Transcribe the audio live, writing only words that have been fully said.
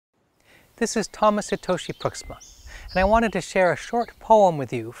This is Thomas Hitoshi Pruxma, and I wanted to share a short poem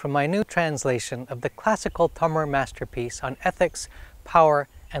with you from my new translation of the classical Tamil masterpiece on ethics, power,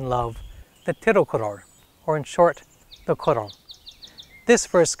 and love, the Tirukkural, or in short, the Kural. This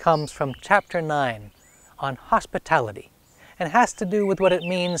verse comes from chapter 9 on hospitality and has to do with what it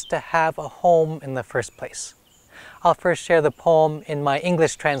means to have a home in the first place. I'll first share the poem in my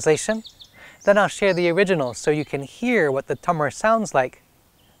English translation, then I'll share the original so you can hear what the Tamil sounds like,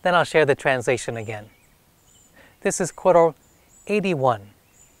 then I'll share the translation again. This is Kural 81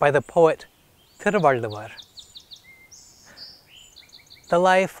 by the poet Thirukkural. The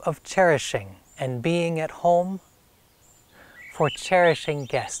life of cherishing and being at home, for cherishing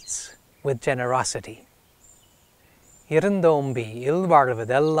guests with generosity. Irundombi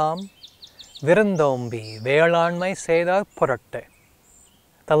ilvarvadellam, virundombi velanmai seidar puratte.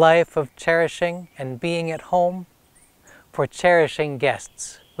 The life of cherishing and being at home, for cherishing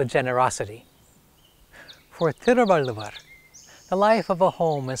guests with generosity. For Tirukkural, the life of a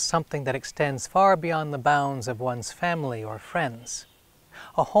home is something that extends far beyond the bounds of one's family or friends.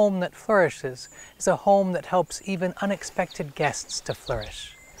 A home that flourishes is a home that helps even unexpected guests to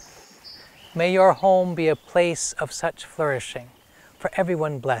flourish. May your home be a place of such flourishing for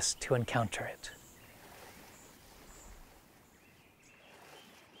everyone blessed to encounter it.